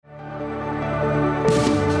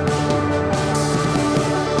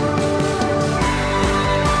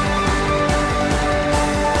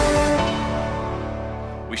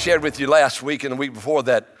shared with you last week and the week before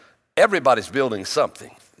that everybody's building something.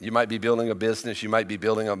 You might be building a business, you might be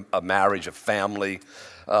building a marriage, a family,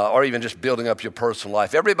 or even just building up your personal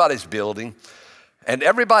life. Everybody's building, and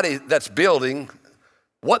everybody that's building,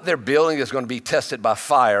 what they're building is going to be tested by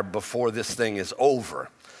fire before this thing is over.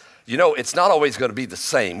 You know, it's not always going to be the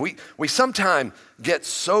same. We sometimes get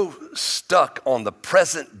so stuck on the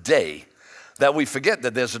present day that we forget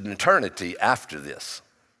that there's an eternity after this.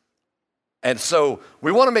 And so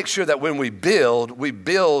we want to make sure that when we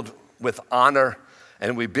build with honor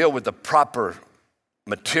and we build with the proper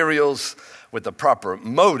materials, with the proper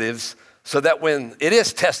motives, so that when it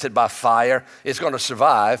is tested by fire, it's going to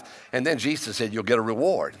survive. And then Jesus said, you'll get a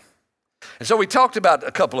reward. And so we talked about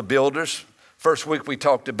a couple of builders. First week we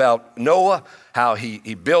talked about Noah, how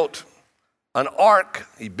he built an ark,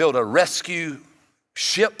 he built a rescue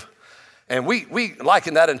ship. And we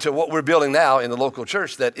liken that into what we're building now in the local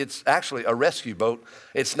church, that it's actually a rescue boat.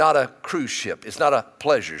 It's not a cruise ship. It's not a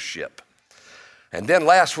pleasure ship. And then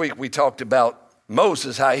last week we talked about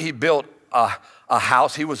Moses, how he built a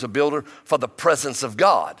house. He was a builder for the presence of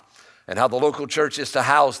God, and how the local church is to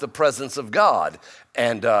house the presence of God.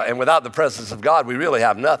 And without the presence of God, we really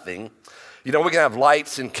have nothing. You know, we can have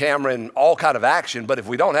lights and camera and all kind of action, but if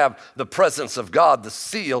we don't have the presence of God, the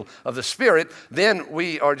seal of the Spirit, then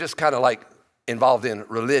we are just kind of like involved in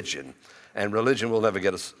religion, and religion will never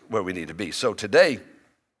get us where we need to be. So today,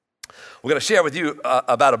 we're going to share with you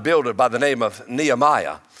about a builder by the name of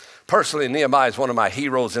Nehemiah. Personally, Nehemiah is one of my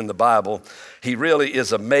heroes in the Bible. He really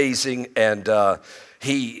is amazing, and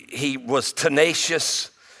he was tenacious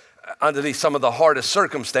underneath some of the hardest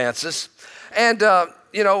circumstances. And,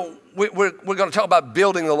 you know, we're going to talk about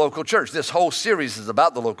building the local church. This whole series is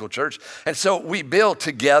about the local church. And so we build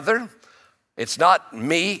together. It's not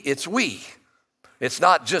me, it's we. It's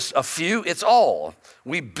not just a few, it's all.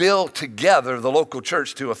 We build together the local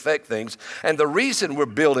church to affect things. And the reason we're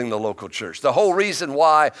building the local church, the whole reason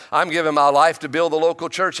why I'm giving my life to build the local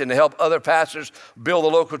church and to help other pastors build the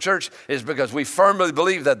local church, is because we firmly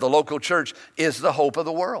believe that the local church is the hope of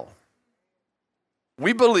the world.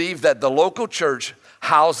 We believe that the local church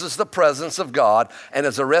houses the presence of God and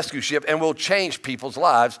is a rescue ship and will change people's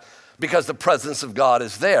lives because the presence of God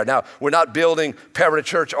is there. Now, we're not building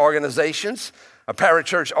parachurch organizations. A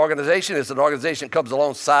parachurch organization is an organization that comes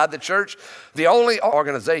alongside the church. The only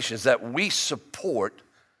organizations that we support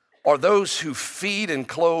are those who feed and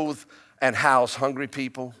clothe and house hungry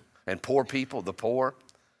people and poor people, the poor,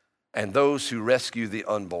 and those who rescue the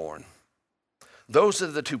unborn. Those are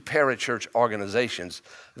the two parachurch organizations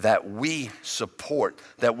that we support,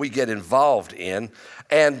 that we get involved in.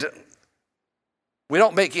 And we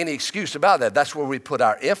don't make any excuse about that. That's where we put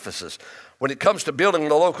our emphasis. When it comes to building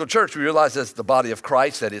the local church, we realize that's the body of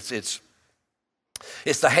Christ, that it's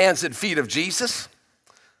the hands and feet of Jesus.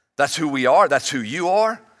 That's who we are. That's who you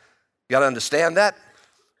are. You got to understand that.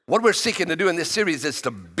 What we're seeking to do in this series is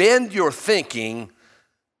to bend your thinking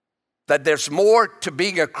that there's more to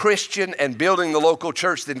being a Christian and building the local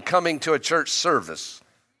church than coming to a church service.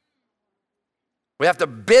 We have to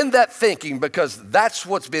bend that thinking, because that's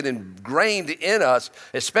what's been ingrained in us,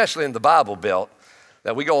 especially in the Bible Belt,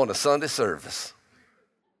 that we go on to Sunday service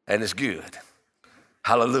and it's good.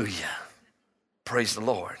 Hallelujah. Praise the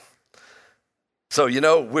Lord. So, you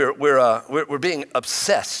know, we're being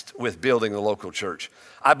obsessed with building the local church.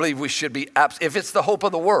 I believe we should be, if it's the hope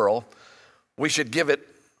of the world, we should give it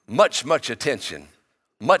much attention,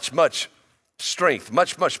 much strength,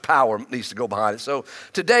 much power needs to go behind it. So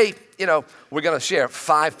today, you know, we're going to share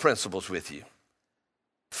 5 principles with you.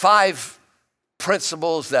 5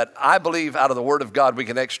 principles that I believe out of the Word of God we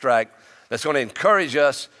can extract, that's going to encourage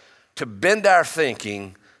us to bend our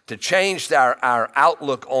thinking, to change our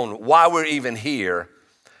outlook on why we're even here,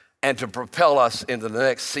 and to propel us into the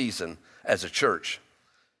next season as a church.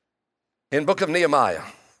 In the book of Nehemiah,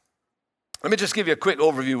 let me just give you a quick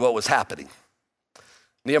overview of what was happening.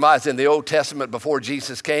 Nehemiah's in the Old Testament before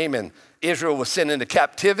Jesus came, and Israel was sent into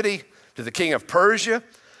captivity to the king of Persia.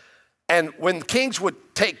 And when kings would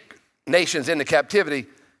take nations into captivity,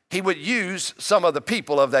 he would use some of the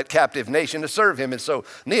people of that captive nation to serve him. And so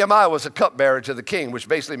Nehemiah was a cupbearer to the king, which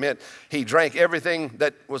basically meant he drank everything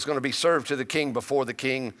that was going to be served to the king before the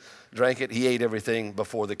king drank it. He ate everything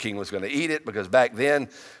before the king was going to eat it, because back then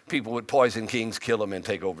people would poison kings, kill them, and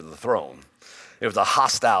take over the throne. It was a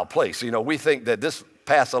hostile place. You know, we think that this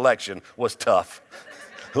past election was tough.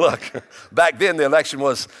 Look, back then the election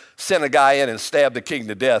was send a guy in and stab the king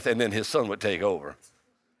to death, and then his son would take over.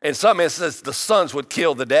 In some instances, the sons would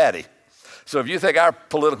kill the daddy. So if you think our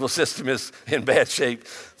political system is in bad shape,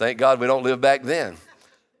 thank God we don't live back then.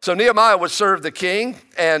 So Nehemiah would serve the king,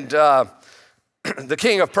 and the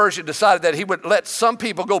king of Persia decided that he would let some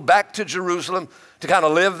people go back to Jerusalem to kind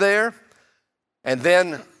of live there. And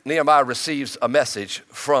then Nehemiah receives a message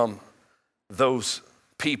from those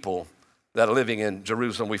people that are living in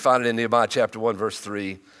Jerusalem. We find it in Nehemiah chapter 1, verse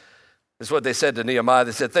 3. This is what they said to Nehemiah.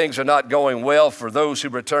 They said, things are not going well for those who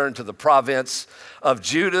return to the province of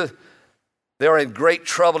Judah. They are in great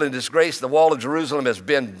trouble and disgrace. The wall of Jerusalem has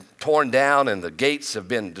been torn down and the gates have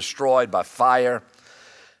been destroyed by fire.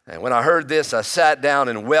 And when I heard this, I sat down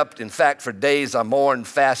and wept. In fact, for days I mourned,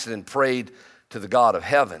 fasted, and prayed to the God of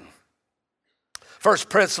heaven. First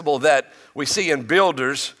principle that we see in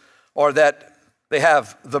builders are that they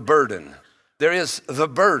have the burden. There is the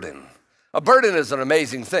burden. A burden is an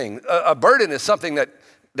amazing thing. A burden is something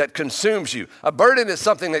that consumes you. A burden is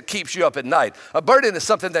something that keeps you up at night. A burden is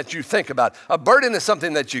something that you think about. A burden is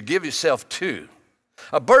something that you give yourself to.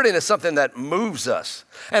 A burden is something that moves us.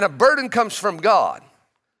 And a burden comes from God.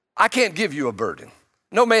 I can't give you a burden.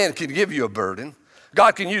 No man can give you a burden.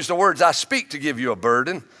 God can use the words I speak to give you a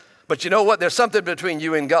burden. But you know what? There's something between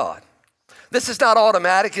you and God. This is not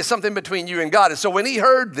automatic. It's something between you and God. And so when he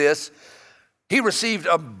heard this, he received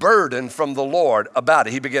a burden from the Lord about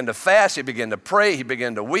it. He began to fast. He began to pray. He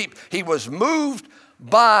began to weep. He was moved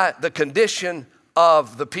by the condition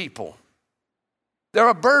of the people. There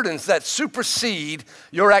are burdens that supersede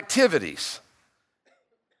your activities.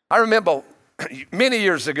 I remember many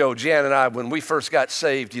years ago, Jan and I, when we first got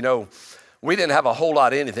saved, we didn't have a whole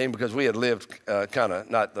lot of anything because we had lived kind of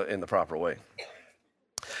not in the proper way.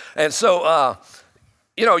 And so,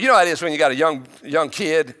 you know how it is when you got a young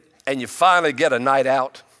kid and you finally get a night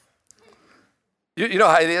out. You know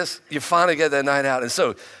how it is? You finally get that night out. And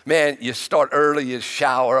so, man, you start early, you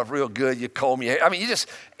shower up real good, you comb your hair. I mean,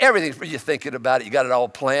 everything, you're thinking about it, you got it all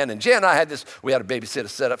planned. And Jan and I we had a babysitter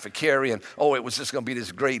set up for Carrie, and it was just going to be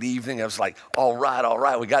this great evening. I was like, all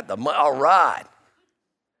right, we got the money, all right.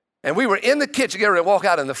 And we were in the kitchen, getting ready to walk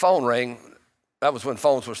out, and the phone rang. That was when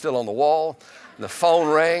phones were still on the wall. And the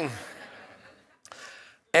phone rang.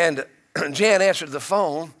 And Jan answered the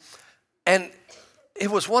phone, and it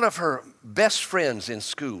was one of her best friends in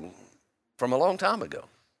school from a long time ago.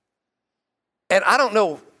 And I don't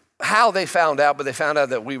know how they found out, but they found out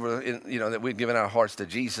that we were, that we'd given our hearts to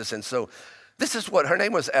Jesus. And so this is her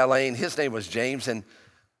name was Elaine, his name was James, and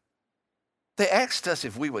they asked us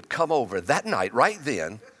if we would come over that night, right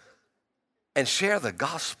then, and share the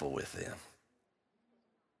gospel with them.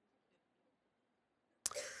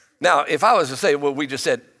 Now, if I was to say, well, we just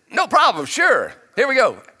said, no problem, sure, here we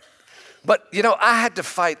go. But, I had to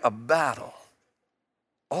fight a battle.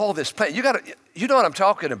 All this pain. You know what I'm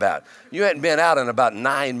talking about. You hadn't been out in about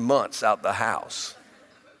 9 months out the house.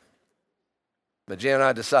 But Jan and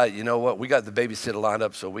I decided, you know what, we got the babysitter lined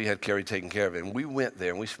up, so we had Carrie taking care of it. And we went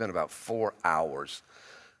there, and we spent about 4 hours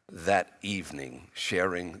that evening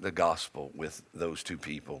sharing the gospel with those two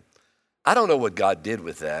people. I don't know what God did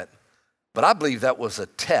with that, but I believe that was a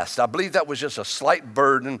test. I believe that was just a slight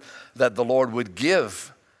burden that the Lord would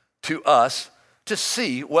give to us to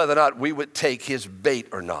see whether or not we would take his bait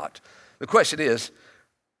or not. The question is,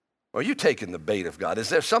 are you taking the bait of God? Is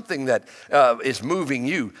there something that is moving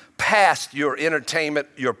you past your entertainment,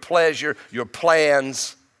 your pleasure, your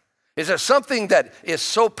plans? Is there something that is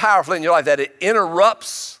so powerful in your life that it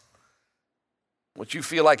interrupts what you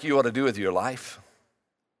feel like you ought to do with your life?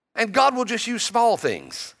 And God will just use small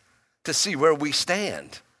things to see where we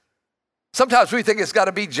stand. Sometimes we think it's got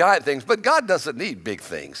to be giant things, but God doesn't need big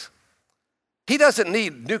things. He doesn't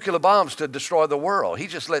need nuclear bombs to destroy the world. He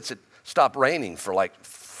just lets it stop raining for like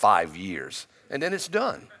 5 years, and then it's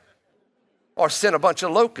done. Or send a bunch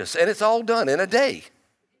of locusts, and it's all done in a day.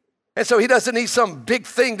 And so he doesn't need some big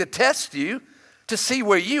thing to test you to see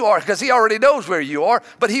where you are, because he already knows where you are,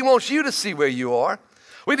 but he wants you to see where you are.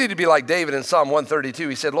 We need to be like David in Psalm 132.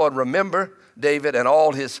 He said, Lord, remember David and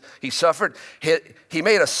all he suffered. He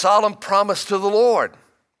made a solemn promise to the Lord.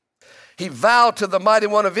 He vowed to the mighty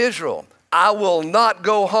one of Israel, I will not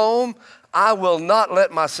go home. I will not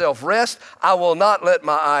let myself rest. I will not let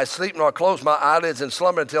my eyes sleep, nor close my eyelids in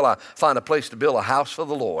slumber until I find a place to build a house for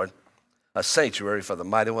the Lord, a sanctuary for the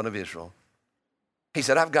mighty one of Israel. He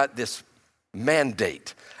said, I've got this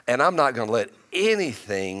mandate, and I'm not going to let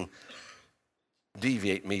anything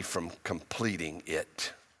deviate me from completing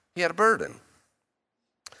it. He had a burden.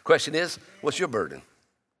 Question is, what's your burden?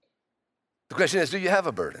 The question is, do you have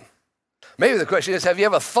a burden? Maybe the question is, have you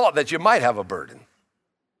ever thought that you might have a burden?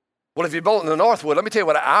 Well, if you're both in the Northwood, let me tell you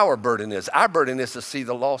what our burden is. Our burden is to see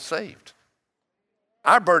the lost saved.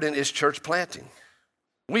 Our burden is church planting.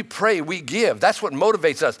 We pray, we give. That's what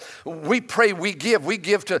motivates us. We pray, we give. We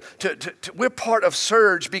give we're part of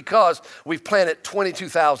Surge because we've planted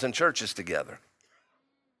 22,000 churches together.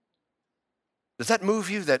 Does that move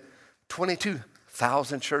you that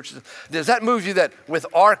 22,000 churches? Does that move you that with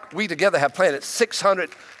ARC, we together have planted 600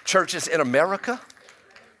 churches in America?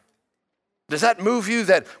 Does that move you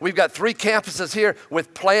that we've got 3 campuses here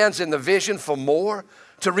with plans in the vision for more,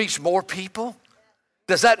 to reach more people?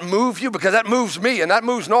 Does that move you? Because that moves me and that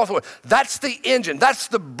moves Northwood. That's the engine. That's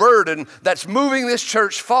the burden that's moving this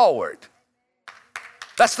church forward.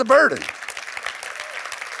 That's the burden.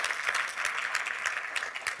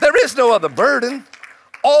 There is no other burden.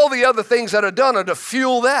 All the other things that are done are to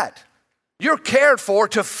fuel that. You're cared for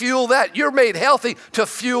to fuel that. You're made healthy to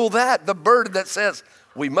fuel that. The burden that says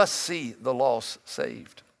we must see the lost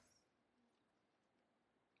saved.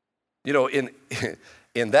 You know,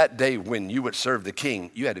 in that day when you would serve the king,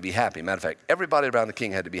 you had to be happy. Matter of fact, everybody around the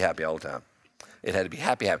king had to be happy all the time. It had to be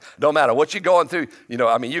happy, happy. No matter what you're going through, you know,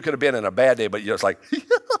 I mean, you could have been in a bad day, but you're just like,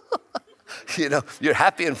 you know, you're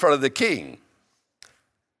happy in front of the king.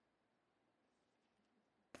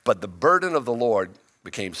 But the burden of the Lord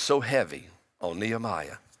became so heavy on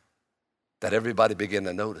Nehemiah that everybody began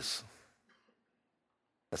to notice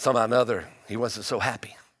that somehow or another he wasn't so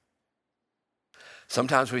happy.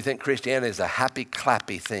 Sometimes we think Christianity is a happy,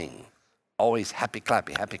 clappy thing. Always happy,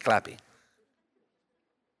 clappy, happy, clappy.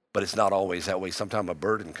 But it's not always that way. Sometimes a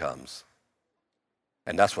burden comes.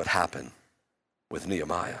 And that's what happened with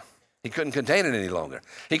Nehemiah. He couldn't contain it any longer.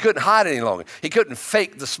 He couldn't hide it any longer. He couldn't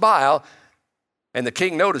fake the smile. And the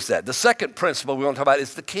king noticed that. The second principle we want to talk about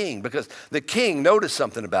is the king, because the king noticed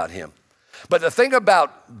something about him. But the thing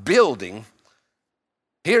about building,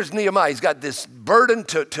 here's Nehemiah. He's got this burden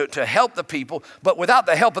to help the people, but without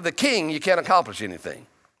the help of the king, you can't accomplish anything.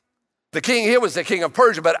 The king here was the king of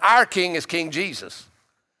Persia, but our king is King Jesus.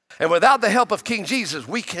 And without the help of King Jesus,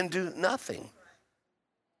 we can do nothing.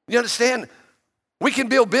 You understand? We can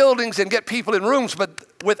build buildings and get people in rooms, but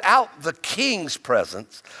without the king's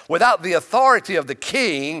presence, without the authority of the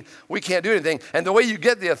king, we can't do anything. And the way you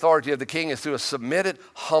get the authority of the king is through a submitted,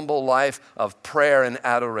 humble life of prayer and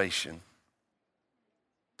adoration.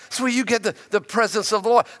 That's where you get the presence of the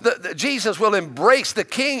Lord. Jesus will embrace, the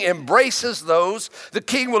king embraces those. The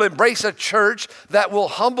king will embrace a church that will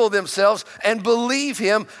humble themselves and believe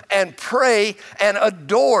him and pray and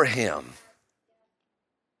adore him.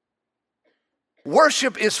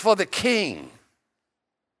 Worship is for the king.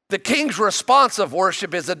 The king's response of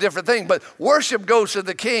worship is a different thing, but worship goes to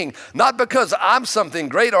the king, not because I'm something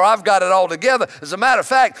great or I've got it all together. As a matter of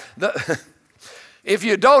fact, if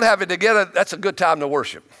you don't have it together, that's a good time to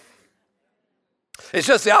worship. It's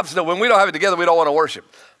just the opposite. When we don't have it together, we don't want to worship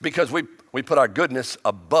because we put our goodness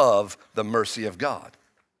above the mercy of God.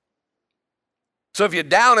 So if you're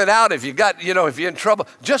down and out, if if you're in trouble,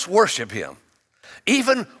 just worship him.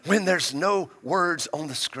 Even when there's no words on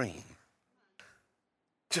the screen.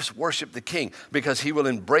 Just worship the king because he will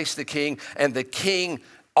embrace the king, and the king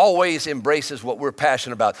always embraces what we're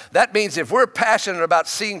passionate about. That means if we're passionate about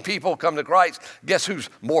seeing people come to Christ, guess who's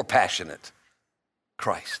more passionate?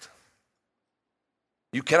 Christ.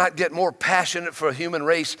 You cannot get more passionate for a human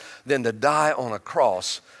race than to die on a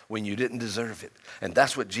cross when you didn't deserve it. And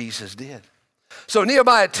that's what Jesus did. So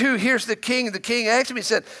Nehemiah 2, here's the king. The king asked him, he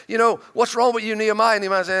said, what's wrong with you, Nehemiah? And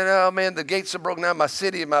Nehemiah said, oh man, the gates are broken down. My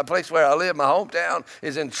city, my place where I live, my hometown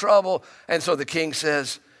is in trouble. And so the king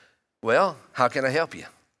says, well, how can I help you?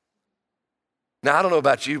 Now, I don't know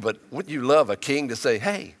about you, but wouldn't you love a king to say,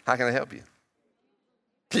 hey, how can I help you?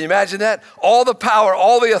 Can you imagine that? All the power,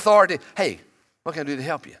 all the authority. Hey, what can I do to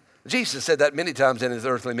help you? Jesus said that many times in his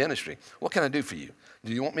earthly ministry. What can I do for you?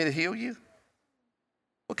 Do you want me to heal you?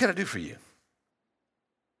 What can I do for you?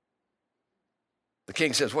 The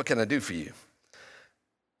king says, what can I do for you?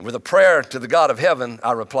 With a prayer to the God of heaven,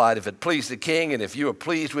 I replied, if it please the king and if you are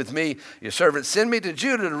pleased with me, your servant, send me to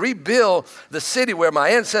Judah to rebuild the city where my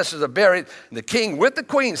ancestors are buried. And the king with the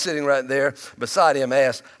queen sitting right there beside him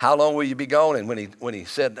asked, how long will you be gone? And when he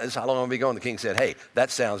said, this is how long will I be gone? The king said, hey,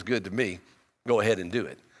 that sounds good to me. Go ahead and do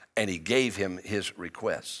it. And he gave him his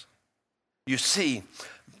request. You see,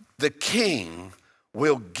 the king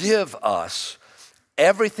will give us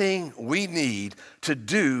everything we need to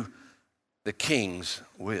do the king's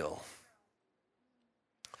will.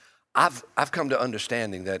 I've come to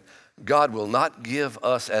understanding that God will not give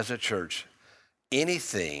us as a church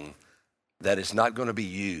anything that is not going to be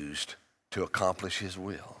used to accomplish his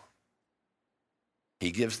will. He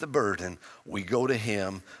gives the burden, we go to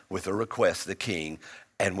him with a request, the king,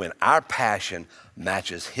 and when our passion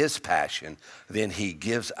matches his passion, then he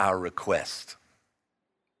gives our request.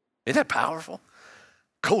 Isn't that powerful?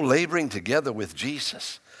 Co-laboring together with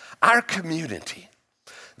Jesus. Our community,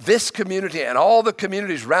 this community and all the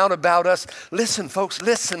communities round about us. Listen, folks,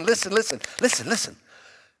 listen.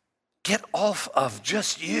 Get off of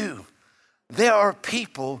just you. There are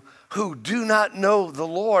people who do not know the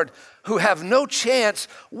Lord, who have no chance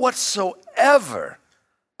whatsoever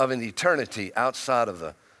of an eternity outside of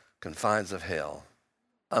the confines of hell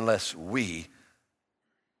unless we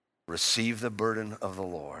receive the burden of the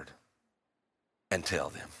Lord and tell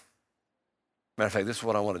them. Matter of fact, this is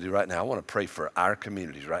what I want to do right now. I want to pray for our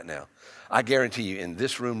communities right now. I guarantee you in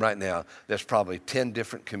this room right now, there's probably 10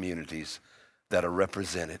 different communities that are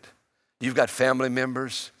represented. You've got family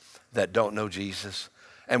members that don't know Jesus.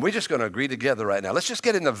 And we're just going to agree together right now. Let's just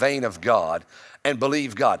get in the vein of God and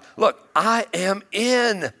believe God. Look, I am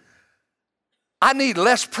in. I need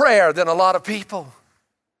less prayer than a lot of people.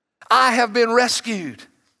 I have been rescued.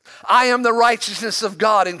 I am the righteousness of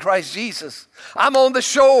God in Christ Jesus. I'm on the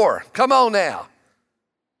shore. Come on now.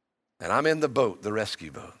 And I'm in the boat, the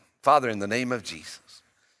rescue boat. Father, in the name of Jesus,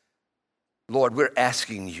 Lord, we're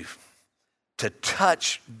asking you to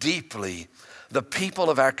touch deeply the people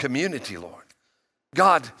of our community, Lord.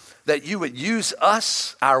 God, that you would use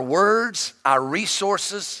us, our words, our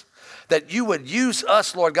resources, that you would use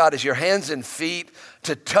us, Lord God, as your hands and feet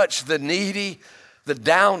to touch the needy, the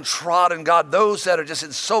downtrodden, God, those that are just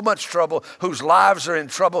in so much trouble, whose lives are in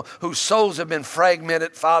trouble, whose souls have been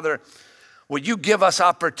fragmented. Father, would you give us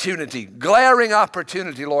opportunity, glaring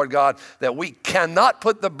opportunity, Lord God, that we cannot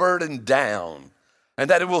put the burden down and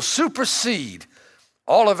that it will supersede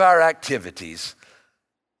all of our activities.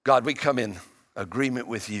 God, we come in agreement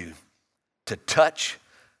with you to touch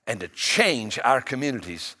and to change our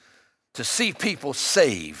communities, to see people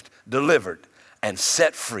saved, delivered, and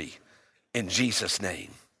set free. In Jesus'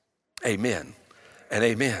 name, amen and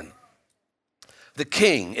amen. The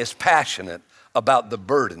king is passionate about the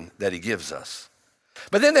burden that he gives us.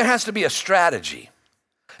 But then there has to be a strategy.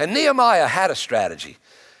 And Nehemiah had a strategy.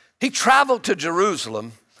 He traveled to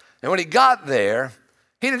Jerusalem, and when he got there,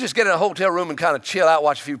 he didn't just get in a hotel room and kind of chill out,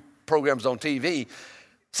 watch a few programs on TV. It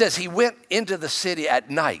says he went into the city at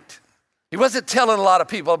night. He wasn't telling a lot of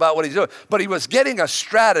people about what he's doing, but he was getting a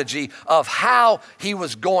strategy of how he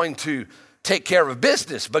was going to take care of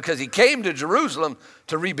business, because he came to Jerusalem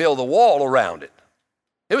to rebuild the wall around it.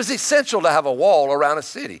 It was essential to have a wall around a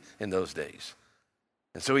city in those days.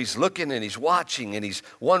 And so he's looking and he's watching and he's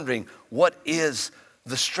wondering, what is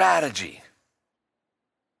the strategy?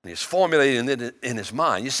 And he's formulating it in his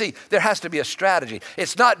mind. You see, there has to be a strategy.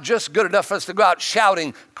 It's not just good enough for us to go out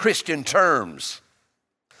shouting Christian terms.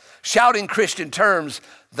 Shouting Christian terms,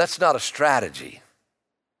 that's not a strategy.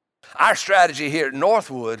 Our strategy here at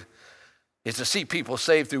Northwood is to see people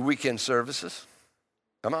saved through weekend services.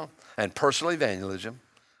 Come on. And personal evangelism.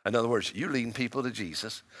 In other words, you're leading people to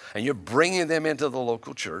Jesus and you're bringing them into the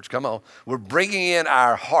local church. Come on. We're bringing in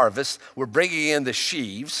our harvest. We're bringing in the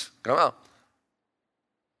sheaves. Come on.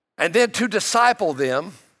 And then to disciple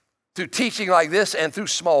them through teaching like this and through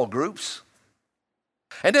small groups.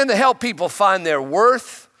 And then to help people find their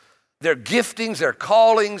worth, their giftings, their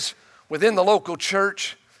callings within the local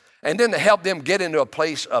church. And then to help them get into a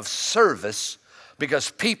place of service,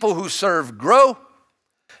 because people who serve grow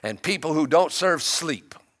and people who don't serve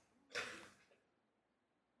sleep.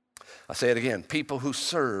 I say it again, people who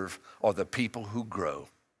serve are the people who grow.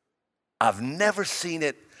 I've never seen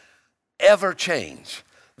it ever change.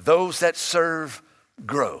 Those that serve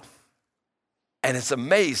grow. And it's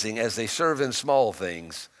amazing, as they serve in small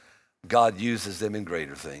things, God uses them in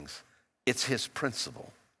greater things. It's his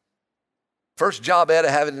principle. First job I had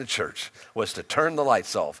to have in the church was to turn the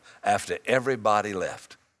lights off after everybody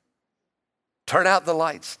left. Turn out the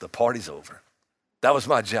lights, the party's over. That was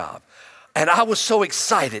my job. And I was so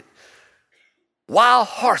excited. Wild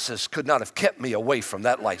horses could not have kept me away from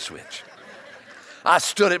that light switch. I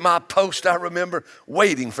stood at my post, I remember,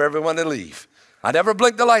 waiting for everyone to leave. I never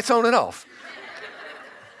blinked the lights on and off.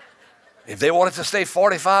 If they wanted to stay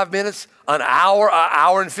 45 minutes, an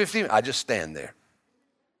hour and 15, I'd just stand there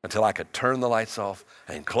until I could turn the lights off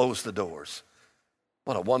and close the doors.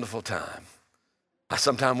 What a wonderful time. I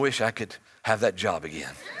sometimes wish I could have that job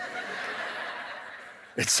again.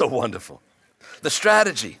 It's so wonderful. The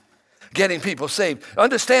strategy, getting people saved.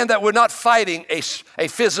 Understand that we're not fighting a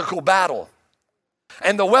physical battle.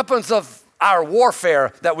 And the weapons of our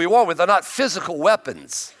warfare that we war with are not physical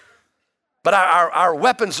weapons, but our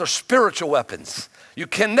weapons are spiritual weapons. You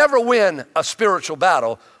can never win a spiritual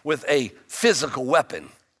battle with a physical weapon.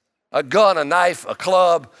 A gun, a knife, a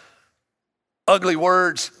club, ugly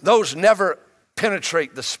words, those never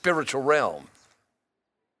penetrate the spiritual realm.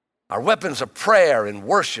 Our weapons are prayer and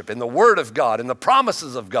worship and the word of God and the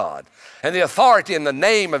promises of God and the authority in the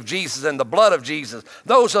name of Jesus and the blood of Jesus.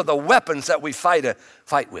 Those are the weapons that we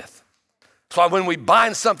fight with. That's why when we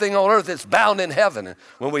bind something on earth, it's bound in heaven.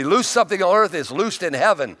 When we loose something on earth, it's loosed in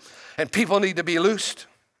heaven. And people need to be loosed.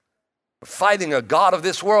 We're fighting a god of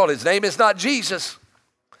this world. His name is not Jesus.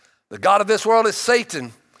 The god of this world is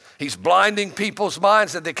Satan. He's blinding people's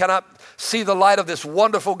minds that they cannot see the light of this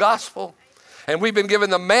wonderful gospel. And we've been given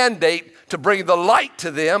the mandate to bring the light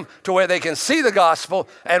to them to where they can see the gospel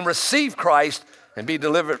and receive Christ and be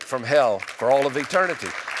delivered from hell for all of eternity.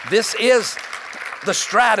 This is the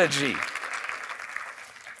strategy.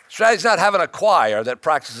 Strategy is not having a choir that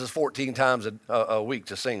practices 14 times a week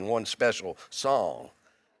to sing one special song.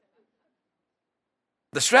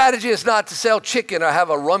 The strategy is not to sell chicken or have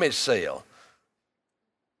a rummage sale.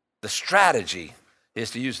 The strategy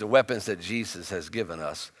is to use the weapons that Jesus has given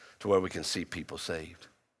us to where we can see people saved.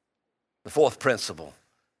 The fourth principle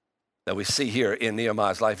that we see here in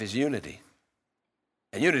Nehemiah's life is unity.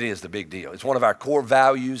 And unity is the big deal. It's one of our core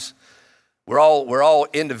values. We're all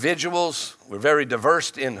individuals. We're very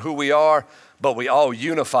diverse in who we are, but we all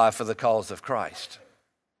unify for the cause of Christ.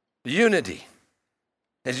 Unity.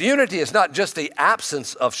 And unity is not just the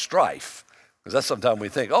absence of strife, because that's sometimes we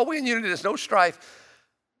think, we're in unity, there's no strife.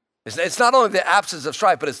 It's not only the absence of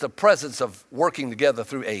strife, but it's the presence of working together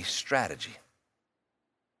through a strategy.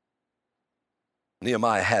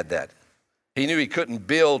 Nehemiah had that. He knew he couldn't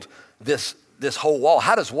build this whole wall.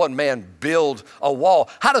 How does one man build a wall?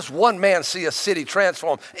 How does one man see a city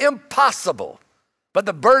transformed? Impossible. But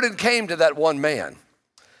the burden came to that one man.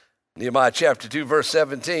 Nehemiah chapter 2, verse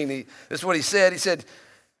 17, this is what he said. He said,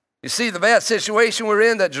 you see the bad situation we're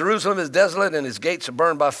in, that Jerusalem is desolate and his gates are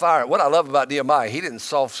burned by fire. What I love about Nehemiah, he didn't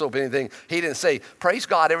soft soap anything. He didn't say, praise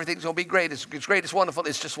God, everything's going to be great. It's great, it's wonderful.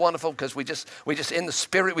 It's just wonderful because we just in the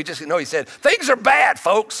spirit, no, he said, things are bad,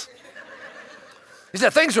 folks. He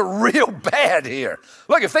said, things are real bad here.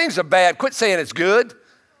 Look, if things are bad, quit saying it's good.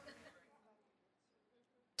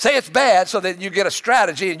 Say it's bad so that you get a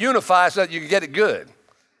strategy and unify so that you can get it good.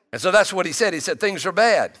 And so that's what he said. He said, things are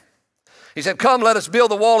bad. He said, come, let us build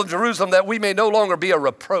the wall of Jerusalem that we may no longer be a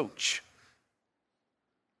reproach.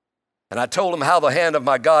 And I told him how the hand of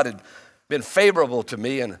my God had been favorable to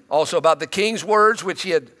me and also about the king's words which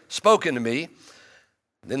he had spoken to me.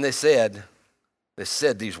 Then they said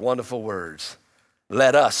these wonderful words,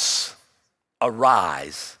 let us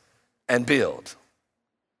arise and build.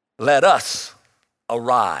 Let us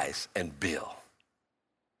arise and build.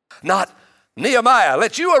 Not Nehemiah,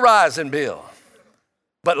 let you arise and build.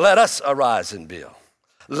 But let us arise and build.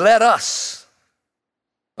 Let us.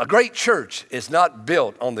 A great church is not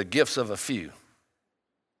built on the gifts of a few,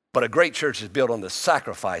 but a great church is built on the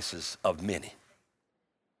sacrifices of many.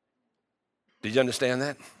 Did you understand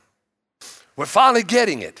that? We're finally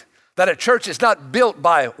getting it, that a church is not built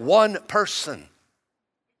by one person,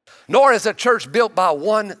 nor is a church built by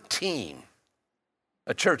one team.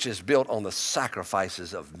 A church is built on the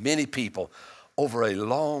sacrifices of many people over a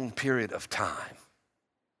long period of time.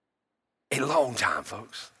 A long time,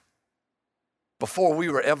 folks. Before we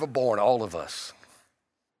were ever born, all of us,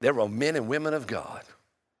 there were men and women of God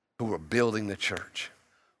who were building the church.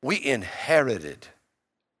 We inherited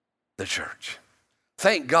the church.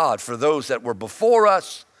 Thank God for those that were before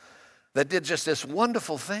us that did just this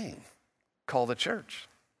wonderful thing called the church.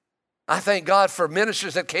 I thank God for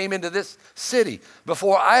ministers that came into this city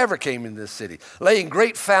before I ever came into this city, laying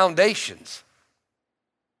great foundations.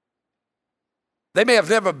 They may have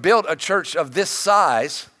never built a church of this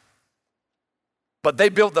size, but they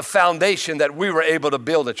built the foundation that we were able to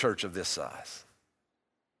build a church of this size.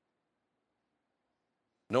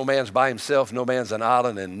 No man's by himself, no man's an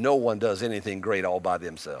island, and no one does anything great all by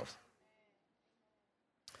themselves.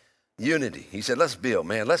 Unity. He said, let's build,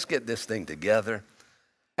 man. Let's get this thing together.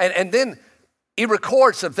 And then he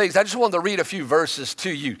records some things. I just wanted to read a few verses to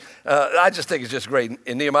you. I just think it's just great.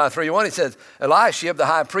 In Nehemiah 3:1, he says, Eliashib, the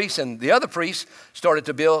high priest, and the other priests started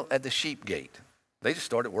to build at the sheep gate. They just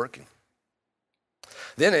started working.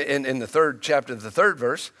 Then in the third chapter, the third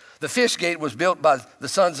verse, the fish gate was built by the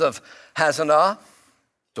sons of Hazanah.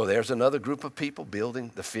 So there's another group of people building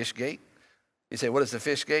the fish gate. You say, what is the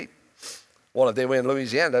fish gate? Well, if they were in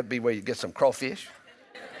Louisiana, that'd be where you get some crawfish,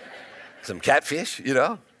 some catfish, you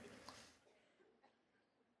know.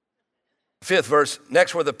 Fifth verse,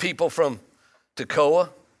 next were the people from Tekoa,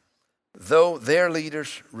 though their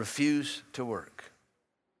leaders refused to work.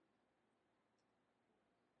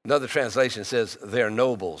 Another translation says their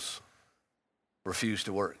nobles refused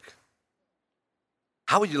to work.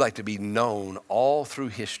 How would you like to be known all through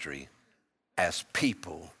history as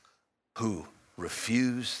people who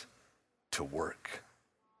refuse to work?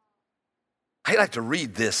 I'd like to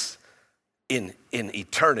read this in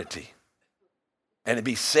eternity and it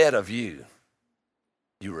be said of you,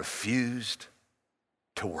 You refused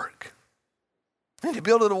to work. And they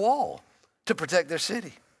built a wall to protect their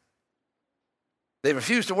city. They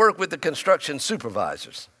refused to work with the construction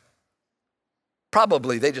supervisors.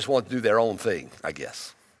 Probably they just want to do their own thing, I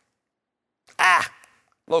guess.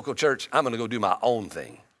 Local church, I'm going to go do my own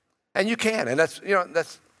thing. And you can, and that's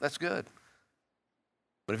good.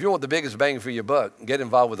 But if you want the biggest bang for your buck, get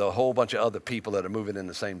involved with a whole bunch of other people that are moving in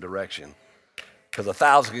the same direction. Because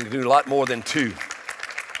 1,000 can do a lot more than 2.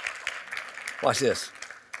 Watch this.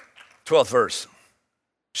 12th verse.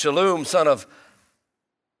 Shallum, son of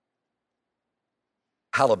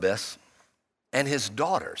Halabes, and his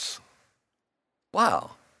daughters.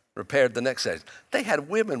 Wow. Repaired the next stage. They had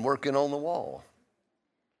women working on the wall.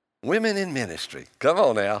 Women in ministry. Come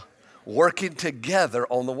on now. Working together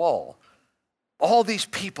on the wall. All these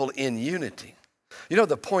people in unity. You know,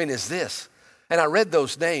 the point is this. And I read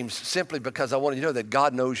those names simply because I wanted you to know that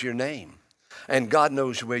God knows your name. And God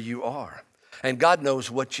knows where you are. And God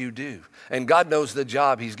knows what you do. And God knows the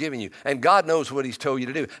job he's given you. And God knows what he's told you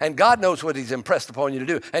to do. And God knows what he's impressed upon you to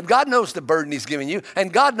do. And God knows the burden he's given you.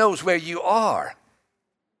 And God knows where you are.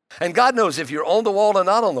 And God knows if you're on the wall or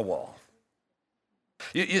not on the wall.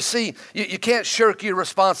 You see, you can't shirk your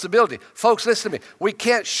responsibility. Folks, listen to me. We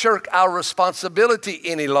can't shirk our responsibility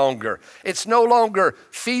any longer. It's no longer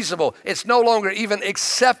feasible. It's no longer even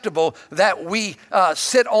acceptable that we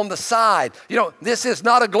sit on the side. You know, this is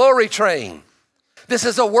not a glory train. This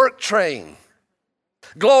is a work train.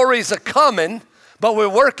 Glory's a-coming, but we're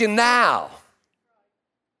working now.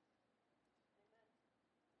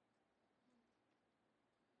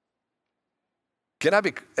 Can I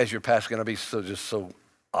be, as your pastor, can I be so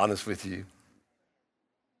honest with you?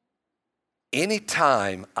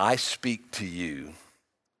 Anytime I speak to you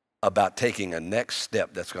about taking a next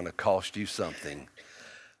step that's going to cost you something,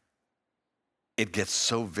 it gets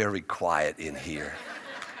so very quiet in here.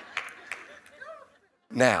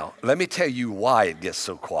 Now, let me tell you why it gets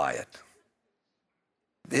so quiet.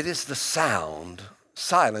 It is the sound,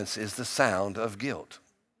 silence is the sound of guilt.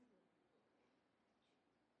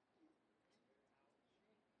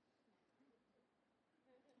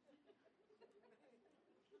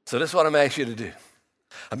 So this is what I'm asking you to do.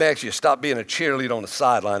 I'm asking you to stop being a cheerleader on the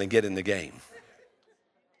sideline and get in the game.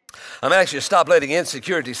 I'm asking you to stop letting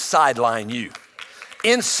insecurity sideline you.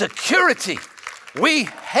 Insecurity. We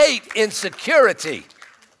hate insecurity.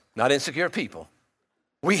 Not insecure people.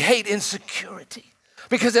 We hate insecurity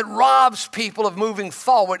because it robs people of moving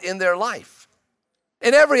forward in their life,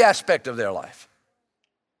 in every aspect of their life.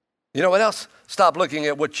 You know what else? Stop looking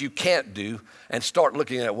at what you can't do and start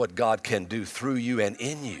looking at what God can do through you and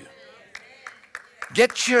in you.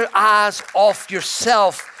 Get your eyes off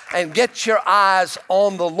yourself and get your eyes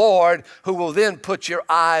on the Lord, who will then put your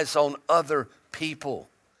eyes on other people.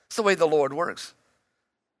 It's the way the Lord works.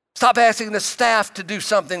 Stop asking the staff to do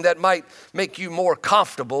something that might make you more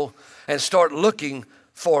comfortable and start looking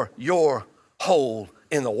for your hole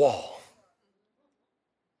in the wall.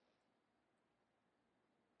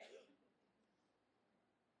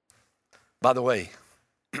 By the way,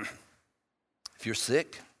 if you're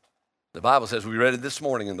sick, the Bible says, we read it this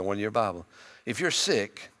morning in the one-year Bible. If you're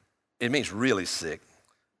sick, it means really sick,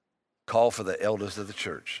 call for the elders of the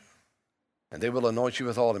church. And they will anoint you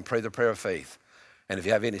with oil and pray the prayer of faith. And if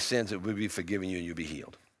you have any sins, it will be forgiven you and you'll be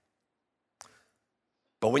healed.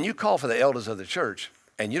 But when you call for the elders of the church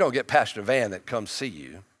and you don't get Pastor Van that comes see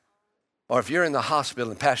you, or if you're in the hospital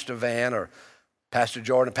and Pastor Van or Pastor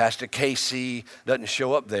Jordan, Pastor Casey doesn't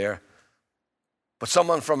show up there, but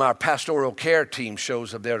someone from our pastoral care team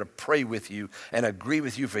shows up there to pray with you and agree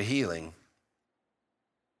with you for healing,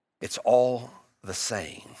 it's all the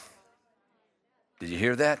same. Did you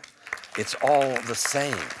hear that? It's all the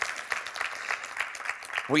same.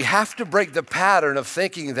 We have to break the pattern of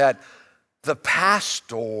thinking that the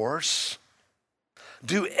pastors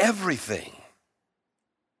do everything.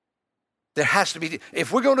 There has to be,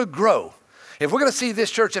 if we're going to grow, if we're going to see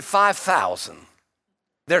this church at 5,000,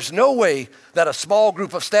 there's no way that a small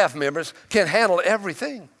group of staff members can handle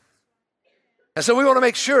everything. And so we want to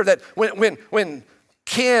make sure that when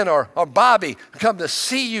Ken or Bobby come to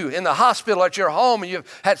see you in the hospital at your home and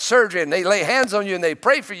you've had surgery and they lay hands on you and they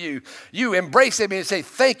pray for you, you embrace them and say,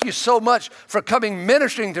 thank you so much for coming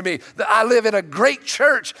ministering to me. I live in a great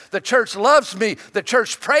church. The church loves me. The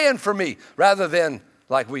church praying for me. Rather than,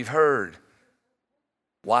 like we've heard,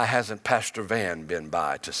 why hasn't Pastor Van been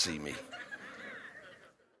by to see me?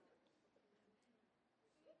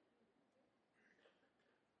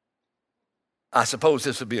 I suppose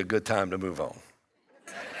this would be a good time to move on.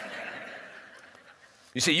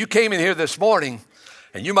 You see, you came in here this morning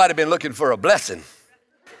and you might have been looking for a blessing.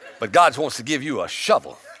 But God wants to give you a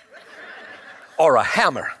shovel or a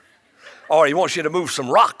hammer, or he wants you to move some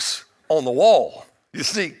rocks on the wall. You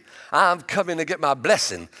see, I'm coming to get my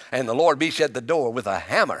blessing, and the Lord meets you at the door with a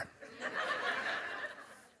hammer,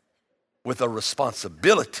 with a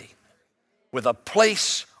responsibility, with a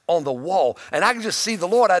place on the wall. And I can just see the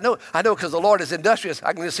Lord. I know because the Lord is industrious.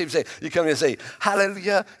 I can just see him say, you come in and say,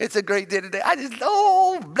 hallelujah, it's a great day today.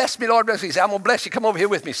 Bless me, Lord, bless me. He say, I'm going to bless you. Come over here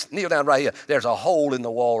with me. Kneel down right here. There's a hole in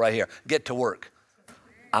the wall right here. Get to work.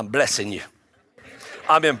 I'm blessing you.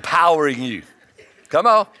 I'm empowering you. Come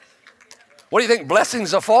on. What do you think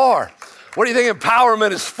blessings are for? What do you think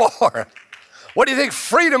empowerment is for? What do you think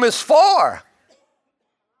freedom is for?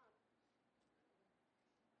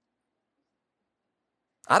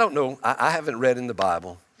 I don't know. I haven't read in the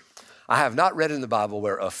Bible. I have not read in the Bible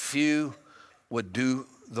where a few would do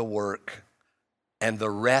the work and the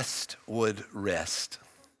rest would rest.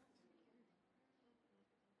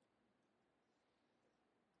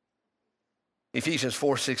 Ephesians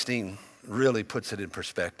 4:16 really puts it in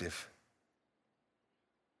perspective.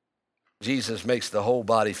 Jesus makes the whole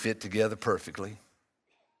body fit together perfectly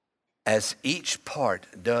as each part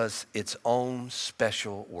does its own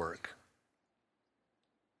special work.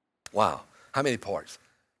 Wow, how many parts?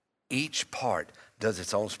 Each part does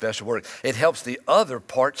its own special work. It helps the other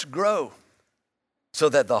parts grow so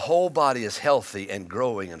that the whole body is healthy and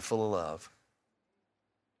growing and full of love.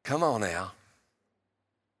 Come on now.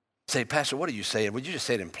 Say, Pastor, what are you saying? Would you just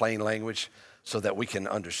say it in plain language so that we can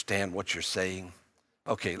understand what you're saying?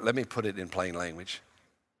 Okay, let me put it in plain language.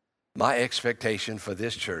 My expectation for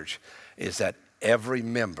this church is that every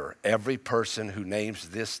member, every person who names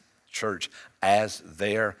this church as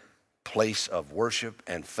their place of worship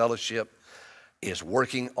and fellowship is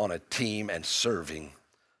working on a team and serving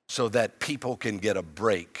so that people can get a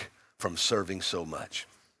break from serving so much.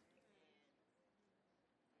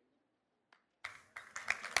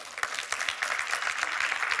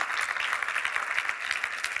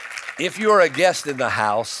 If you're a guest in the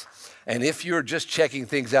house, and if you're just checking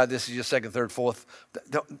things out, this is your second, third, fourth,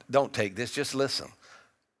 don't take this, just listen.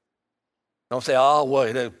 Don't say, oh,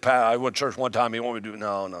 well, I went to church one time, he wanted me to do,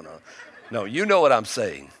 no. No, you know what I'm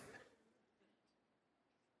saying.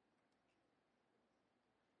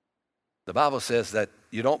 The Bible says that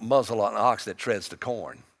you don't muzzle an ox that treads the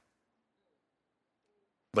corn,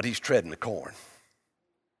 but he's treading the corn.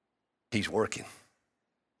 He's working.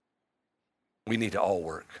 We need to all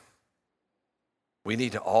work. We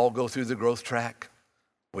need to all go through the growth track.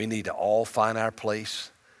 We need to all find our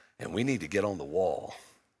place, and we need to get on the wall.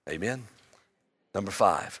 Amen? Number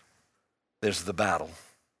 5, there's the battle.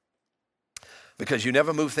 Because you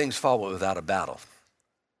never move things forward without a battle.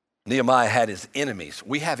 Nehemiah had his enemies.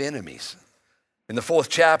 We have enemies. In the 4th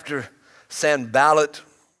chapter, Sanballat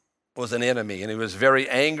was an enemy, and he was very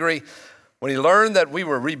angry. When he learned that we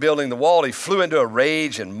were rebuilding the wall, he flew into a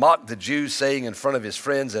rage and mocked the Jews, saying in front of his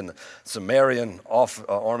friends and Samaritan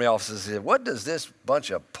army officers, he said, what does this bunch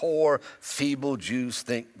of poor, feeble Jews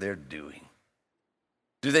think they're doing?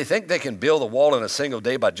 Do they think they can build a wall in a single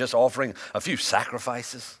day by just offering a few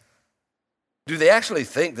sacrifices? Do they actually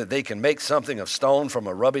think that they can make something of stone from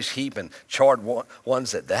a rubbish heap and charred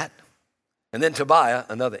ones at that? And then Tobiah,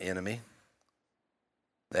 another enemy,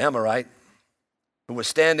 the Amorite, who was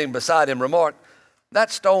standing beside him, remarked,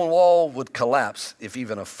 that stone wall would collapse if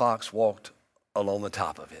even a fox walked along the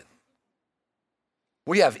top of it.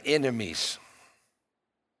 We have enemies,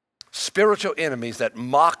 spiritual enemies that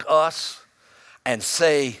mock us and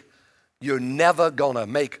say, you're never going to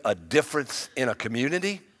make a difference in a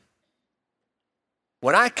community.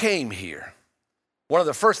 When I came here, one of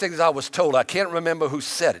the first things I was told, I can't remember who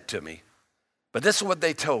said it to me, but this is what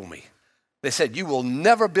they told me. They said, you will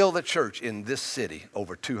never build a church in this city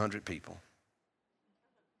over 200 people.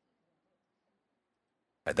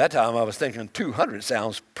 At that time, I was thinking 200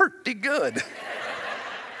 sounds pretty good.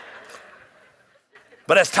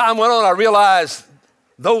 But as time went on, I realized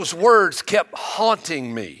those words kept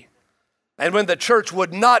haunting me. And when the church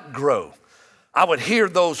would not grow, I would hear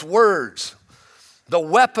those words. The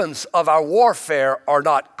weapons of our warfare are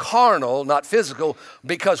not carnal, not physical,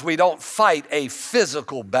 because we don't fight a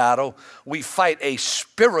physical battle. We fight a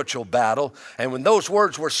spiritual battle. And when those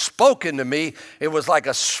words were spoken to me, it was like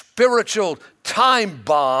a spiritual time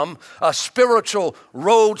bomb, a spiritual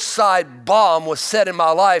roadside bomb was set in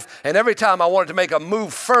my life. And every time I wanted to make a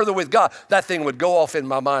move further with God, that thing would go off in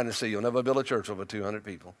my mind and say, you'll never build a church over 200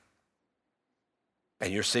 people.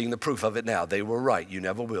 And you're seeing the proof of it now. They were right. You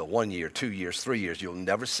never will. 1 year, 2 years, 3 years. You'll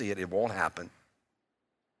never see it. It won't happen.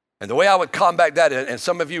 And the way I would combat that, and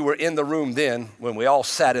some of you were in the room then when we all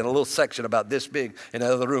sat in a little section about this big in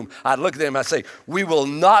another room, I'd look at them and I'd say, we will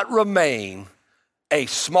not remain a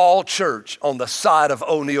small church on the side of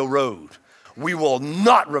O'Neill Road. We will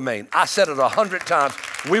not remain. I said it 100 times.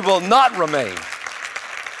 We will not remain.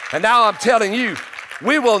 And now I'm telling you,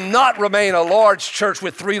 we will not remain a large church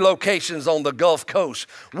with 3 locations on the Gulf Coast.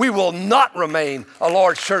 We will not remain a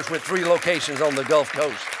large church with 3 locations on the Gulf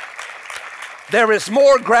Coast. There is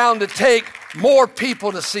more ground to take, more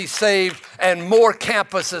people to see saved, and more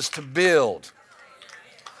campuses to build.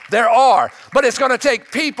 There are, but it's going to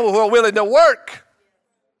take people who are willing to work.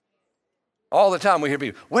 All the time we hear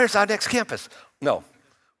people, where's our next campus? No,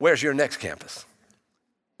 where's your next campus?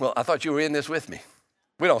 Well, I thought you were in this with me.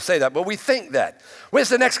 We don't say that, but we think that. Where's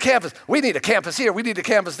the next campus? We need a campus here, we need a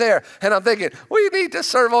campus there. And I'm thinking, we need to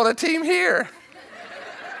serve on a team here.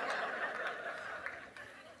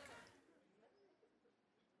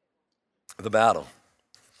 The battle.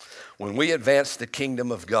 When we advance the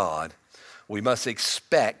kingdom of God, we must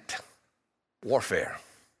expect warfare.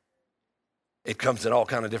 It comes in all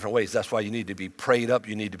kinds of different ways. That's why you need to be prayed up.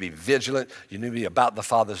 You need to be vigilant. You need to be about the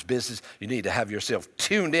Father's business. You need to have yourself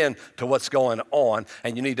tuned in to what's going on.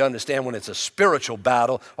 And you need to understand when it's a spiritual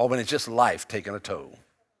battle or when it's just life taking a toll.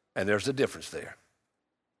 And there's a difference there.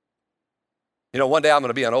 You know, one day I'm going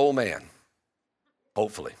to be an old man,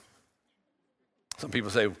 hopefully. Some of you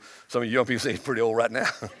young people say he's pretty old right now.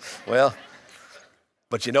 Well,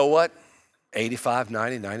 but you know what? 85,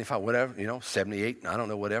 90, 95, whatever, 78, I don't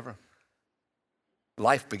know, whatever.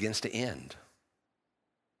 Life begins to end.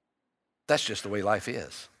 That's just the way life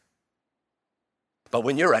is. But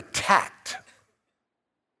when you're attacked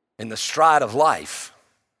in the stride of life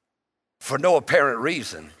for no apparent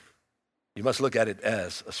reason, you must look at it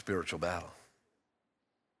as a spiritual battle.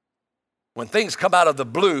 When things come out of the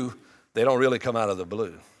blue, they don't really come out of the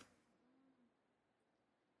blue.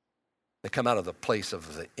 They come out of the place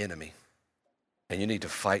of the enemy. And you need to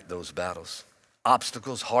fight those battles.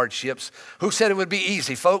 Obstacles, hardships. Who said it would be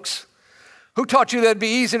easy, folks? Who taught you that it'd be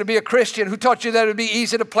easy to be a Christian? Who taught you that it'd be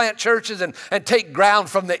easy to plant churches and take ground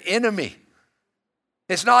from the enemy?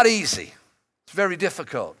 It's not easy. It's very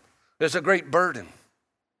difficult. There's a great burden.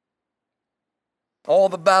 All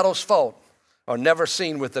the battles fought are never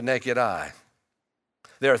seen with the naked eye.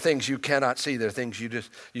 There are things you cannot see. There are things you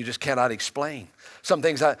just cannot explain. Some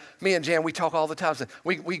things, me and Jan, we talk all the time.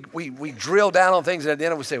 We drill down on things, and at the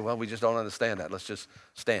end we say, well, we just don't understand that. Let's just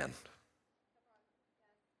stand.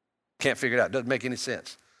 Can't figure it out. Doesn't make any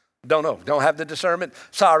sense. Don't know. Don't have the discernment.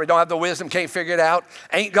 Sorry, don't have the wisdom. Can't figure it out.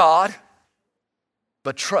 Ain't God.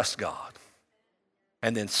 But trust God.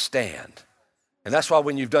 And then stand. And that's why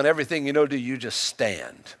when you've done everything you know to do, you just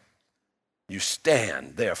stand. You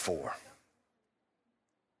stand, therefore,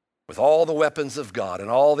 with all the weapons of God and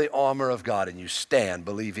all the armor of God, and you stand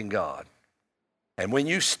believing God. And when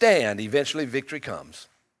you stand, eventually victory comes.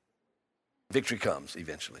 Victory comes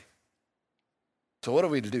eventually. So what are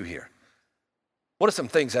we to do here? What are some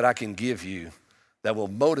things that I can give you that will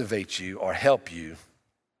motivate you or help you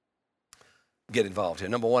get involved here?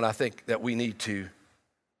 Number one, I think that we need to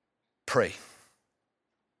pray.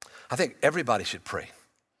 I think everybody should pray.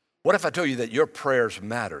 What if I told you that your prayers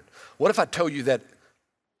mattered? What if I told you that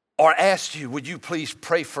or asked you, would you please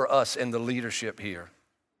pray for us in the leadership here?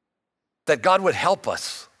 That God would help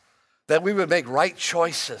us, that we would make right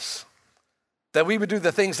choices, that we would do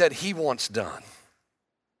the things that He wants done,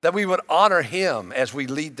 that we would honor Him as we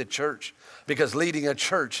lead the church, because leading a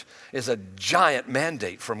church is a giant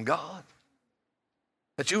mandate from God.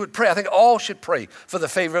 That you would pray. I think all should pray for the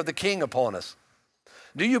favor of the King upon us.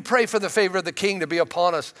 Do you pray for the favor of the King to be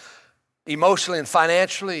upon us emotionally and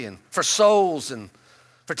financially and for souls and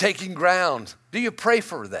for taking ground? Do you pray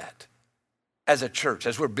for that as a church,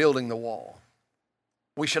 as we're building the wall?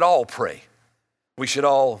 We should all pray. We should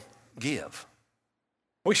all give.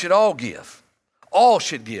 We should all give. All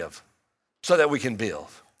should give so that we can build.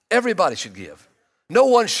 Everybody should give. No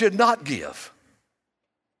one should not give.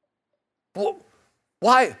 Well,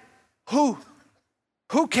 why? Who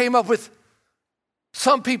came up with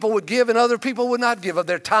some people would give and other people would not give of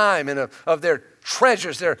their time and of their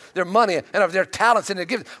treasures, their money, and of their talents and their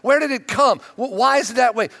gifts? Where did it come? Why is it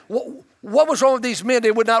that way? What was wrong with these men?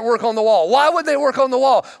 They would not work on the wall. Why would they work on the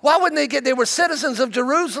wall? Why wouldn't they were citizens of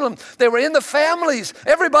Jerusalem. They were in the families.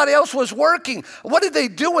 Everybody else was working. What did they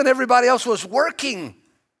do when everybody else was working?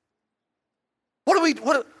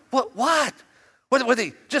 What? Were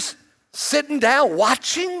they just sitting down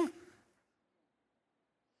watching?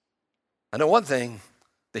 I know one thing,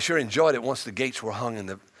 they sure enjoyed it once the gates were hung and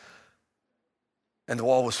the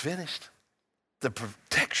wall was finished. The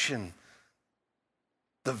protection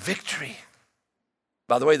the victory.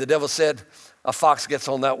 By the way, the devil said, a fox gets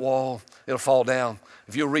on that wall, it'll fall down.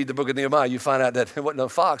 If you read the book of Nehemiah, you find out that it wasn't a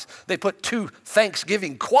fox. They put 2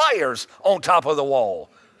 thanksgiving choirs on top of the wall.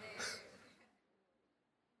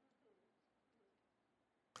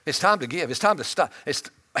 It's time to give. It's time to stop.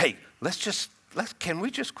 Hey, can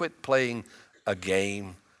we just quit playing a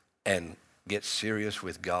game and get serious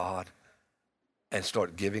with God and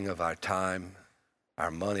start giving of our time,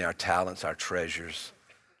 our money, our talents, our treasures,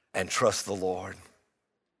 and trust the Lord?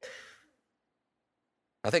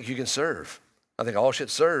 I think you can serve. I think all should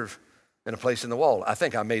serve in a place in the wall. I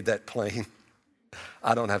think I made that plain.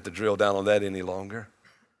 I don't have to drill down on that any longer.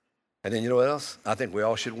 And then you know what else? I think we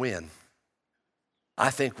all should win. I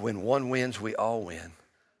think when one wins, we all win.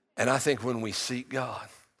 And I think when we seek God,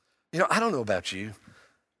 I don't know about you,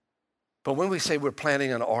 but when we say we're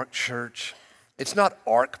planting an Ark church, it's not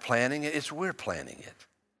Ark planning it, it's we're planning it.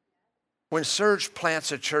 When Serge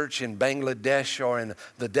plants a church in Bangladesh or in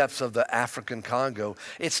the depths of the African Congo,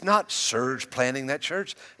 it's not Serge planting that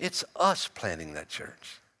church, it's us planting that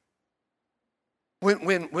church.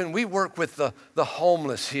 When we work with the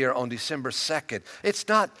homeless here on December 2nd, it's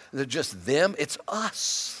not just them, it's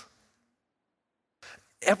us.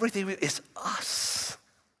 Everything is us.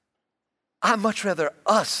 I'd much rather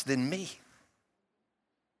us than me.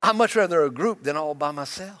 I'd much rather a group than all by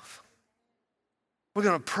myself. We're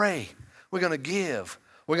going to pray. We're going to give.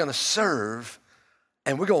 We're going to serve.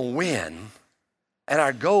 And we're going to win. And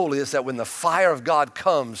our goal is that when the fire of God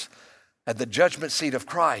comes at the judgment seat of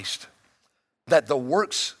Christ, that the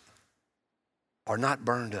works are not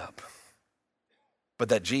burned up, but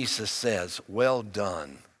that Jesus says, well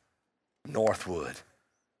done, Northwood.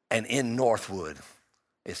 And in Northwood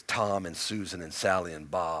is Tom and Susan and Sally and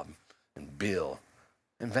Bob and Bill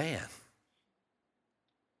and Van.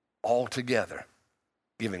 All together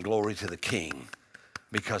giving glory to the King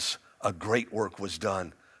because a great work was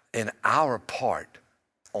done in our part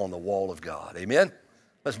on the wall of God. Amen?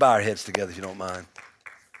 Let's bow our heads together if you don't mind.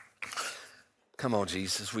 Come on,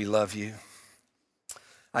 Jesus, we love you.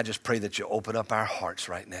 I just pray that you open up our hearts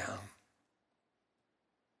right now.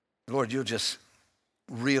 Lord, you'll just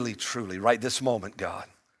really, truly, right this moment, God,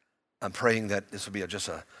 I'm praying that this will be just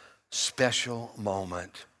a special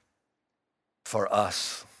moment for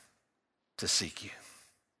us to seek you.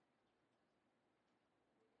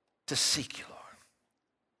 To seek you, Lord.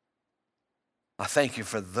 I thank you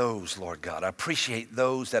for those, Lord God. I appreciate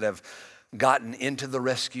those that have gotten into the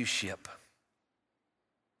rescue ship,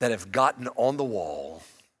 that have gotten on the wall,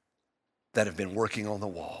 that have been working on the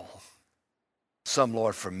wall. Some,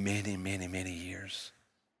 Lord, for many, many, many years.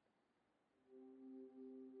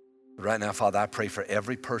 Right now, Father, I pray for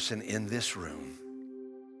every person in this room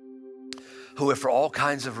who have, for all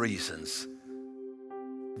kinds of reasons,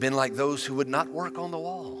 been like those who would not work on the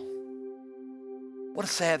wall. What a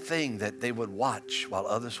sad thing that they would watch while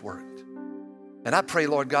others worked. And I pray,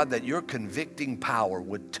 Lord God, that your convicting power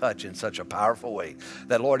would touch in such a powerful way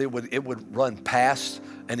that, Lord, it would run past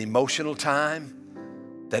an emotional time,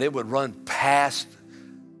 that it would run past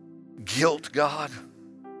guilt, God,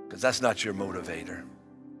 because that's not your motivator,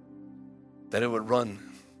 that it would run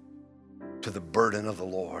to the burden of the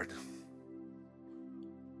Lord.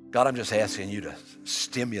 God, I'm just asking you to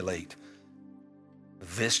stimulate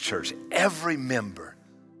this church, every member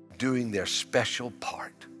doing their special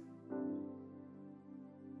part.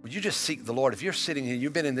 Would you just seek the Lord? If you're sitting here,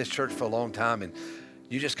 you've been in this church for a long time and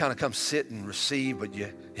you just kind of come sit and receive, but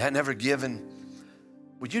you had never given,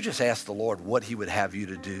 would you just ask the Lord what he would have you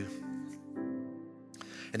to do?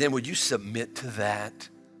 And then would you submit to that?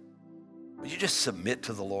 Would you just submit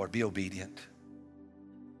to the Lord, be obedient?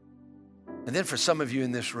 And then for some of you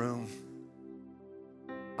in this room,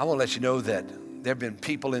 I want to let you know that there have been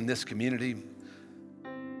people in this community,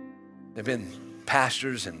 there have been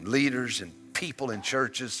pastors and leaders and people in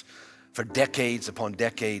churches for decades upon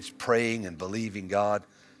decades praying and believing God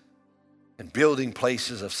and building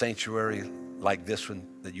places of sanctuary like this one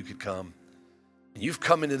that you could come. And you've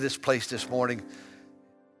come into this place this morning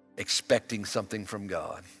expecting something from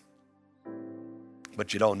God,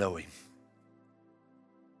 but you don't know him.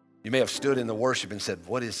 You may have stood in the worship and said,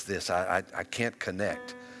 what is this? I can't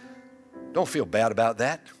connect. Don't feel bad about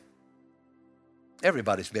that.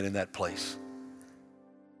 Everybody's been in that place.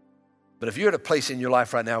 But if you're at a place in your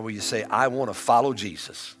life right now where you say, I want to follow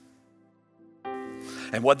Jesus.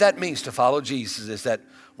 And what that means to follow Jesus is that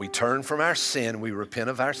we turn from our sin, we repent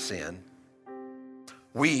of our sin,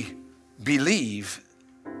 we believe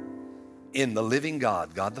in the living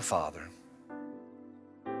God, God the Father,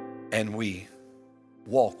 and we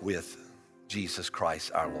walk with Jesus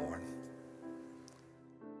Christ our Lord.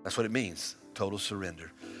 That's what it means Total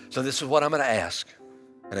surrender. So this is what I'm going to ask.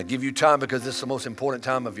 And I give you time because this is the most important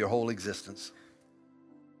time of your whole existence.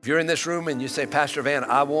 If you're in this room and you say, Pastor Van,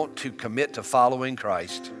 I want to commit to following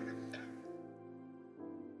Christ,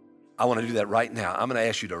 I want to do that right now. I'm going to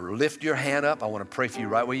ask you to lift your hand up. I want to pray for you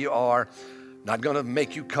right where you are. Not going to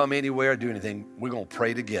make you come anywhere or do anything. We're going to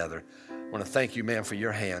pray together. I want to thank you, man, for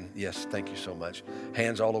your hand. Yes, thank you so much.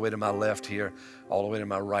 Hands all the way to my left here, all the way to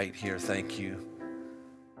my right here. Thank you.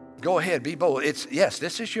 Go ahead, be bold. Yes,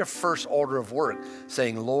 this is your first order of work,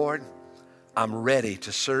 saying, Lord, I'm ready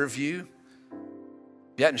to serve you.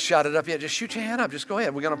 If you hadn't shot it up yet, just shoot your hand up. Just go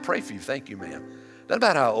ahead. We're going to pray for you. Thank you, man. Doesn't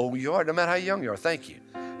matter how old you are. Doesn't matter how young you are. Thank you.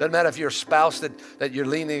 Doesn't matter if your spouse that you're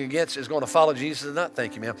leaning against is going to follow Jesus or not.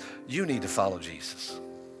 Thank you, ma'am. You need to follow Jesus.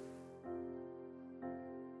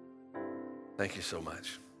 Thank you so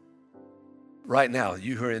much. Right now,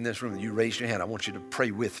 you who are in this room, you raise your hand. I want you to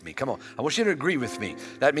pray with me. Come on. I want you to agree with me.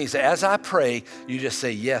 That means that as I pray, you just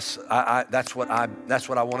say, yes, that's what I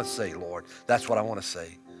want to say, Lord. That's what I want to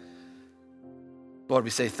say. Lord,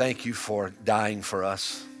 we say thank you for dying for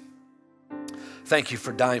us. Thank you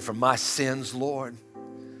for dying for my sins, Lord.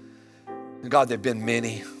 And God, there have been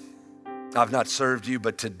many. I've not served you,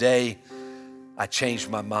 but today I changed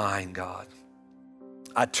my mind, God.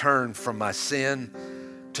 I turned from my sin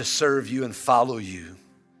to serve you and follow you.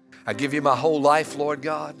 I give you my whole life, Lord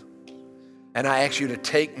God, and I ask you to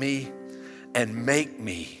take me and make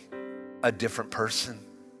me a different person.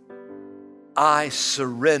 I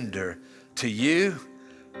surrender to you,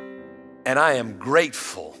 and I am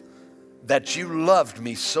grateful that you loved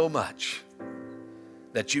me so much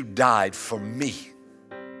that you died for me.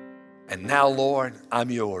 And now, Lord,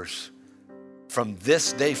 I'm yours from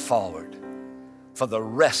this day forward for the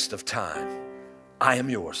rest of time. I am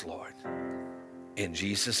yours, Lord. In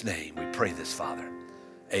Jesus' name, we pray this, Father.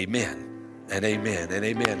 Amen and amen and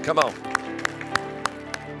amen. Come on.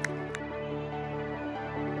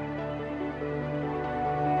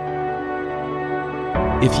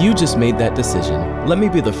 If you just made that decision, let me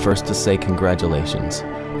be the first to say congratulations.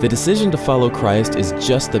 The decision to follow Christ is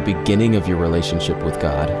just the beginning of your relationship with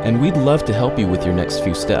God, and we'd love to help you with your next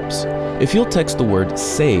few steps. If you'll text the word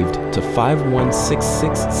SAVED to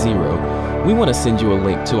 51660, we want to send you a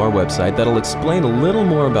link to our website that'll explain a little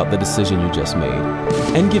more about the decision you just made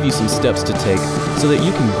and give you some steps to take so that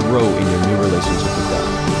you can grow in your new relationship with God.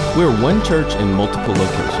 We're one church in multiple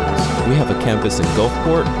locations. We have a campus in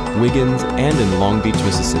Gulfport, Wiggins, and in Long Beach,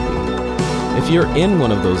 Mississippi. If you're in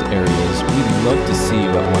one of those areas, we'd love to see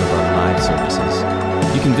you at one of our live services.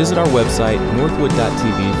 You can visit our website,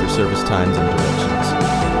 northwood.tv, for service times and directions.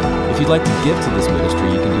 If you'd like to give to this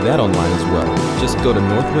ministry, you can do that online as well. Just go to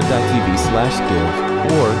northwood.tv/give,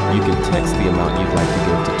 or you can text the amount you'd like to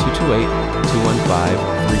give to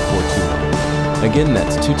 228-215-3421. Again,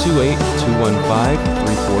 that's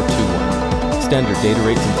 228-215-3421. Standard data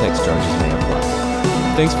rates and text charges may apply.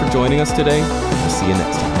 Thanks for joining us today. We'll see you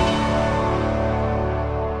next time.